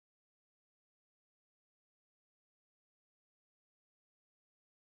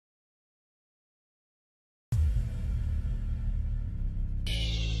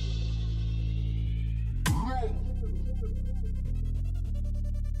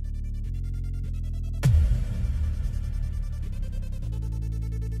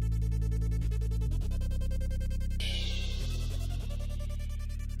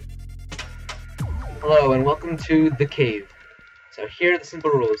Hello and welcome to the cave. So here are the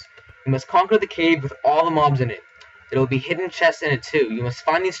simple rules. You must conquer the cave with all the mobs in it. There will be hidden chests in it too. You must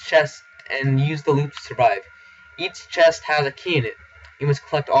find these chests and use the loot to survive. Each chest has a key in it. You must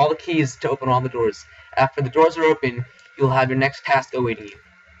collect all the keys to open all the doors. After the doors are open, you'll have your next task awaiting you.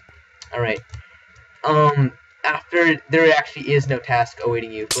 Alright. After, there actually is no task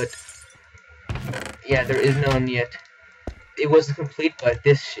awaiting you, but yeah, there is none yet. It wasn't complete, but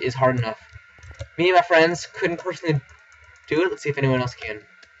this is hard enough. Me and my friends couldn't personally do it. Let's see if anyone else can.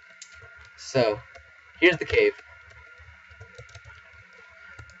 So, here's the cave.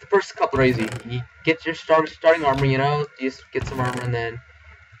 The first couple are easy. You get your starting armor, you know, you just get some armor and then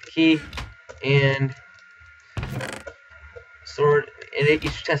the key and sword, and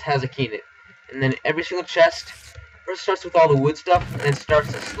each chest has a key in it. And then every single chest first starts with all the wood stuff and then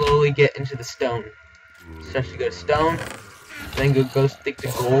starts to slowly get into the stone. Starts to go to stone, then goes stick to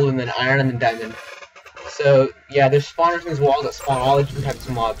gold and then iron and then diamond. So yeah, there's spawners in these walls that spawn all the different types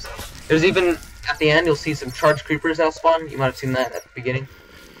of mobs. There's even at the end you'll see some charged creepers that'll spawn. You might have seen that at the beginning.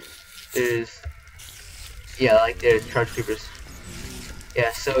 There's there's charged creepers.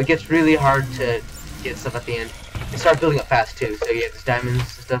 Yeah, so it gets really hard to get stuff at the end. They start building up fast too. So yeah, there's diamonds and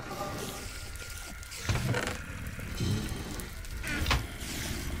stuff.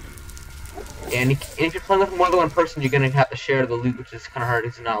 And if you're playing with more than one person, you're gonna have to share the loot, which is kind of hard.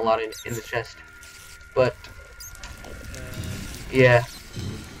 There's not a lot in the chest. But yeah,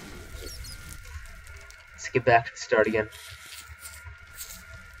 let's get back to the start again.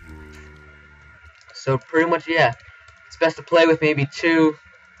 So pretty much, yeah, it's best to play with maybe two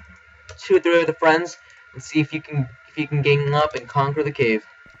or three other friends and see if you can gang up and conquer the cave.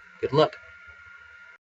 Good luck.